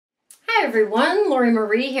Hi everyone, Lori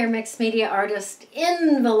Marie here, mixed media artist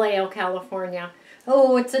in Vallejo, California.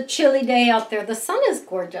 Oh, it's a chilly day out there. The sun is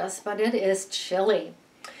gorgeous, but it is chilly.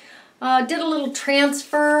 Did a little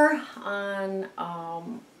transfer on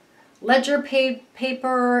ledger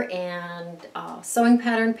paper and sewing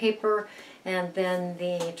pattern paper, and then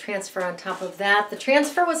the transfer on top of that. The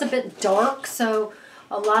transfer was a bit dark, so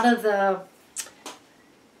a lot of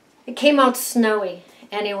it came out snowy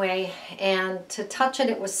anyway, and to touch it,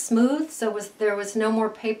 it was smooth, so there was no more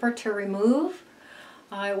paper to remove.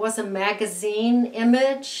 It was a magazine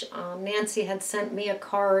image. Nancy had sent me a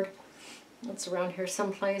card. It's around here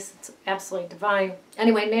someplace. It's absolutely divine.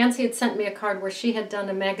 Anyway, Nancy had sent me a card where she had done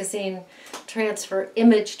a magazine transfer,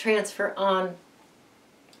 image transfer on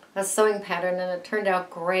a sewing pattern, and it turned out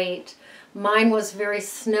great. Mine was very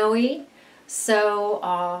snowy,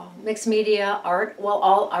 so mixed media art, well,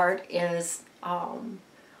 all art is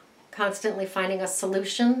constantly finding a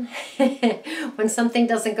solution. When something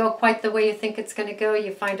doesn't go quite the way you think it's going to go,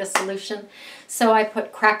 you find a solution. So I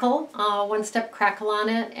put Crackle, one-step Crackle on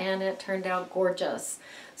it, and it turned out gorgeous.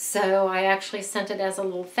 So I actually sent it as a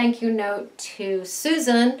little thank you note to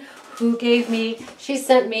Susan, who she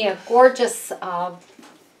sent me a gorgeous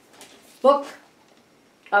book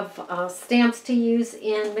of stamps to use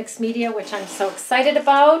in mixed media, which I'm so excited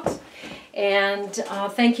about. And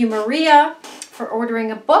thank you, Maria, for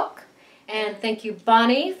ordering a book. And thank you,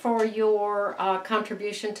 Bonnie, for your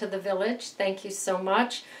contribution to the village. Thank you so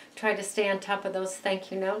much. Try to stay on top of those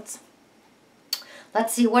thank you notes.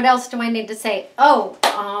 Let's see, what else do I need to say? Oh,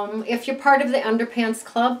 if you're part of the Underpants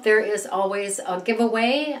Club, there is always a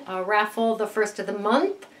giveaway, a raffle the first of the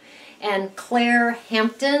month. And Claire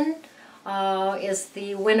Hampton is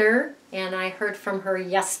the winner, and I heard from her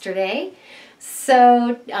yesterday.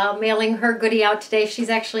 So mailing her goodie out today. She's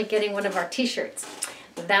actually getting one of our t-shirts.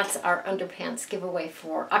 That's our Underpants giveaway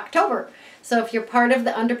for October. So if you're part of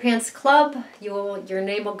the Underpants Club, your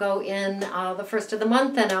name will go in the first of the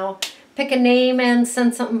month, and I'll pick a name and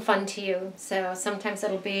send something fun to you. So sometimes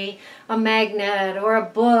it'll be a magnet or a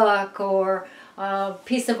book or a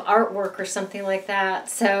piece of artwork or something like that.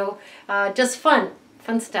 So just fun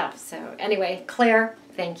stuff. So anyway, Claire,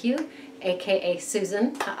 thank you, aka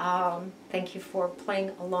Susan. Thank you for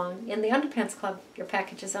playing along in the Underpants Club. Your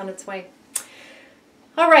package is on its way.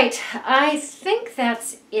 All right, I think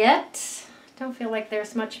that's it. Don't feel like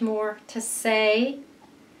there's much more to say.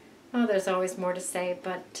 Oh, there's always more to say,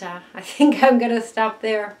 but I think I'm going to stop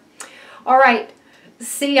there. All right,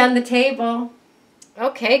 see you on the table.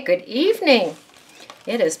 Okay, good evening.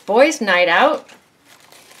 It is boys' night out,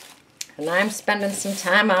 and I'm spending some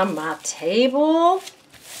time on my table.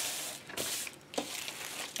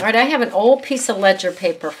 All right, I have an old piece of ledger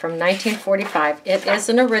paper from 1945. It is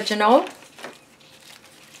an original.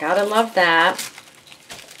 Gotta love that.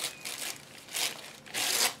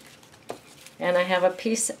 And I have a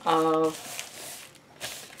piece of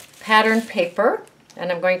pattern paper,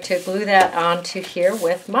 and I'm going to glue that onto here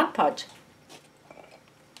with Mod Podge.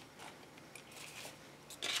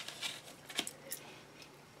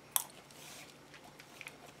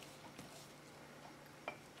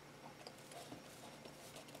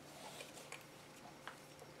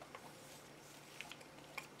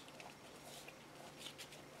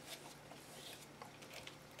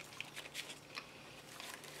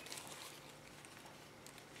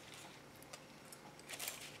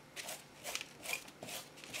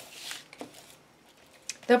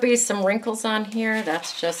 There'll be some wrinkles on here.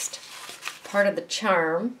 That's just part of the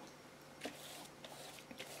charm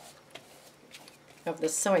of the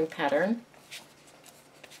sewing pattern.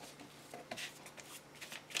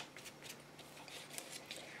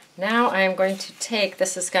 Now I am going to take,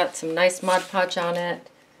 this has got some nice Mod Podge on it,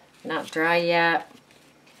 not dry yet,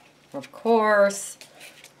 of course.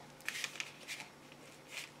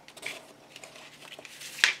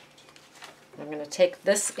 I'm going to take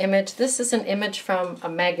this image. This is an image from a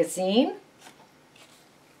magazine.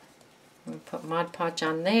 I'm going to put Mod Podge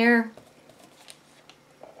on there.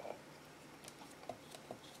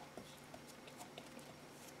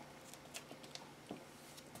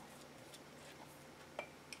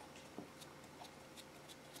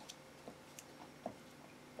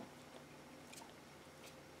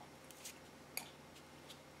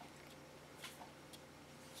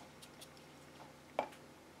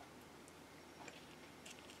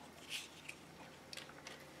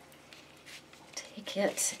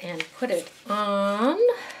 It and put it on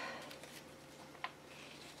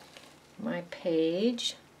my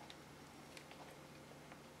page.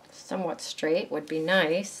 Somewhat straight would be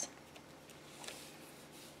nice.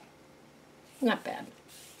 Not bad.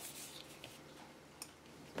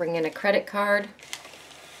 Bring in a credit card.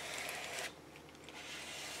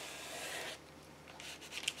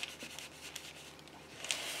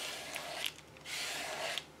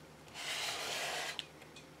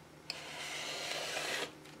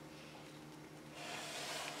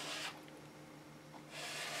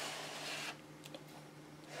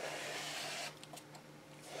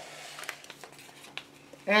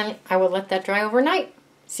 And I will let that dry overnight.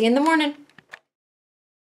 See you in the morning.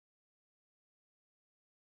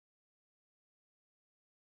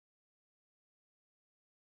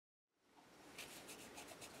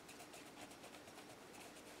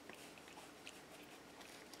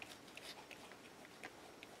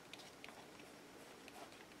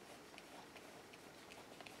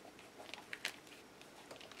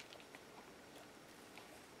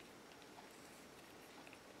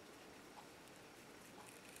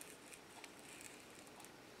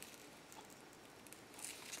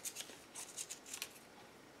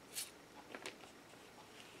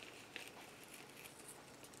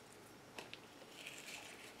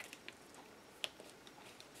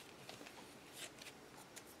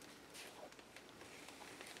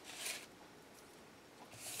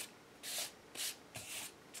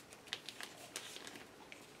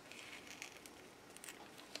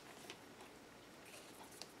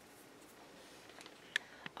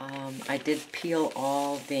 I did peel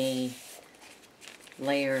all the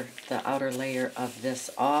outer layer of this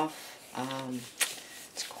off.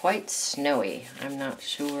 It's quite snowy. I'm not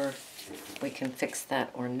sure we can fix that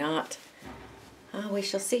or not. We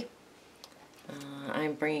shall see.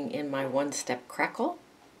 I'm bringing in my one-step Crackle,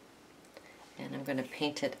 and I'm going to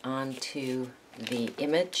paint it onto the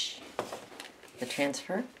image, the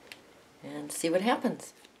transfer, and see what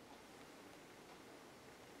happens.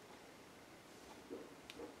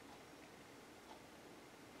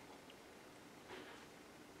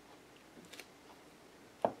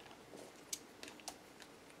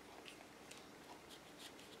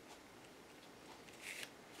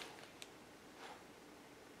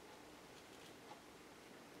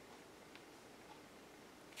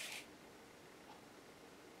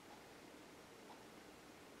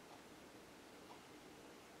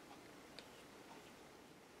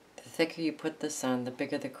 The thicker you put this on, the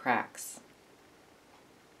bigger the cracks.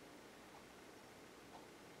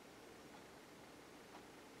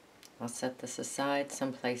 I'll set this aside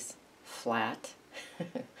someplace flat.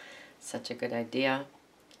 Such a good idea.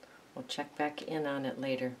 We'll check back in on it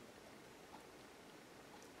later.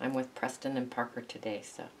 I'm with Preston and Parker today,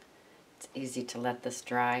 so it's easy to let this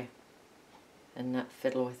dry and not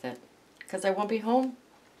fiddle with it, because I won't be home.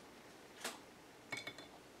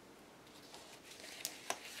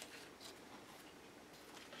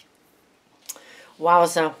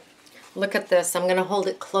 Wowza. Look at this. I'm going to hold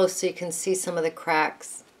it close so you can see some of the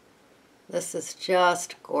cracks. This is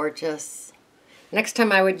just gorgeous. Next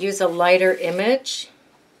time I would use a lighter image.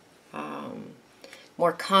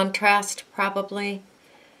 More contrast probably.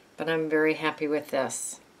 But I'm very happy with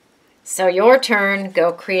this. So your turn.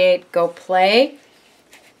 Go create, go play,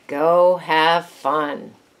 go have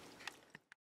fun.